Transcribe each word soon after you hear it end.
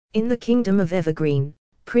In the kingdom of Evergreen,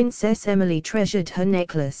 Princess Emily treasured her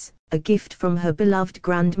necklace, a gift from her beloved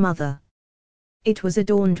grandmother. It was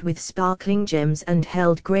adorned with sparkling gems and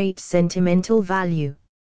held great sentimental value.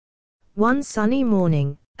 One sunny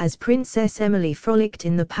morning, as Princess Emily frolicked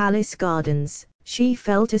in the palace gardens, she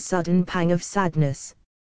felt a sudden pang of sadness.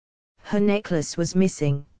 Her necklace was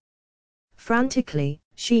missing. Frantically,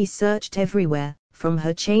 she searched everywhere, from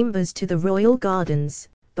her chambers to the royal gardens,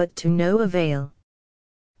 but to no avail.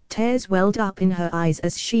 Tears welled up in her eyes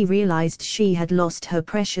as she realized she had lost her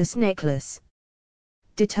precious necklace.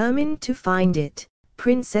 Determined to find it,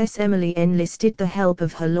 Princess Emily enlisted the help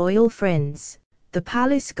of her loyal friends, the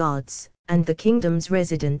palace guards, and the kingdom's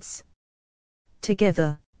residents.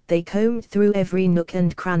 Together, they combed through every nook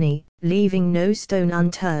and cranny, leaving no stone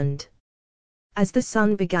unturned. As the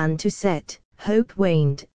sun began to set, hope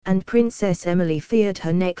waned, and Princess Emily feared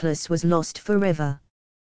her necklace was lost forever.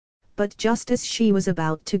 But just as she was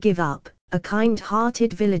about to give up, a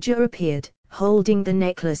kind-hearted villager appeared, holding the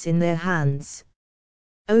necklace in their hands.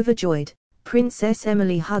 Overjoyed, Princess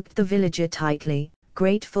Emily hugged the villager tightly,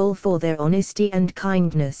 grateful for their honesty and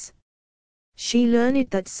kindness. She learned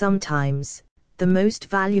that sometimes, the most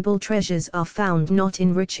valuable treasures are found not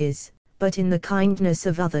in riches, but in the kindness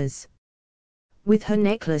of others. With her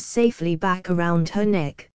necklace safely back around her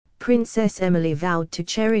neck, Princess Emily vowed to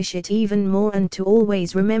cherish it even more and to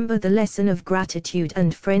always remember the lesson of gratitude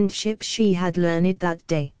and friendship she had learned that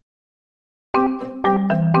day.